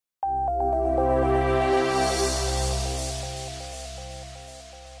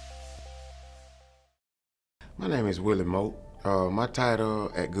My name is Willie Moate. My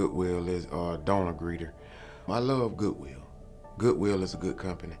title at Goodwill is donor greeter. I love Goodwill. Goodwill is a good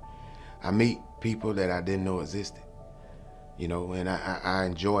company. I meet people that I didn't know existed, and I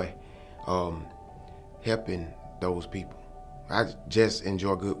enjoy helping those people. I just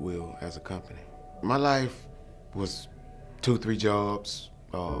enjoy Goodwill as a company. My life was 2-3 jobs,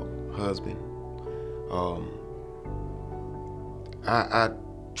 husband. I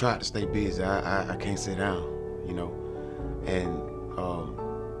tried to stay busy. I can't sit down, and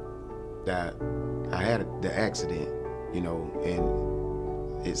that I had the accident,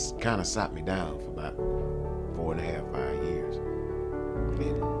 and it's kind of sat me down for about 4.5, 5 years.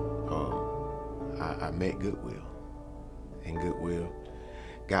 And I met Goodwill, and Goodwill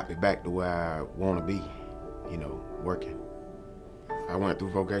got me back to where I want to be, working. I went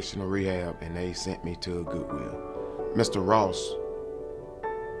through vocational rehab, and they sent me to Goodwill. Mr. Ross,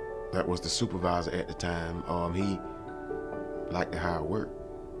 that was the supervisor at the time, he liked to hire work,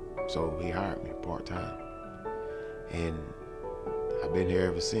 so he hired me part-time. And I've been here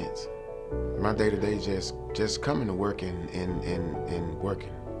ever since. My day-to-day is just coming to work and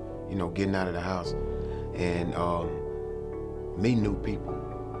working, getting out of the house and meeting new people,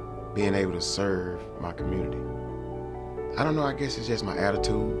 being able to serve my community. I don't know, I guess it's just my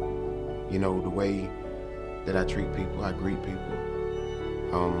attitude, the way that I treat people, I greet people.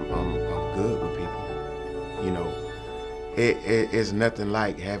 I'm good with people, It's nothing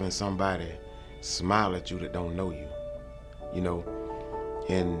like having somebody smile at you that don't know you,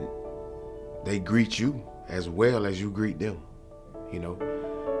 and they greet you as well as you greet them,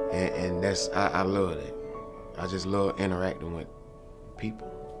 and that's, I love that. I just love interacting with people.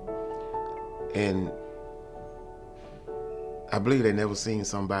 And I believe they never seen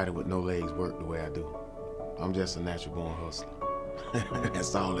somebody with no legs work the way I do. I'm just a natural born hustler.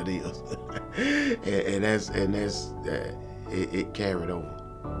 That's all it is. and it carried over.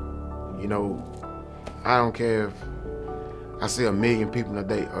 I don't care if I see 1 million people a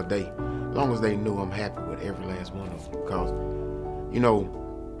day, as long as they knew I'm happy with every last one of them. Because,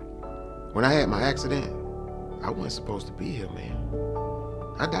 when I had my accident, I wasn't supposed to be here, man.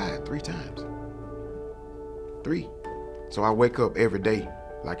 I died 3 times. 3. So I wake up every day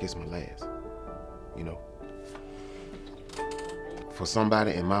like it's my last, For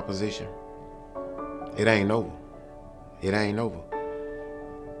somebody in my position, it ain't over. It ain't over.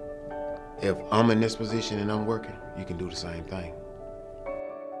 If I'm in this position and I'm working, you can do the same thing.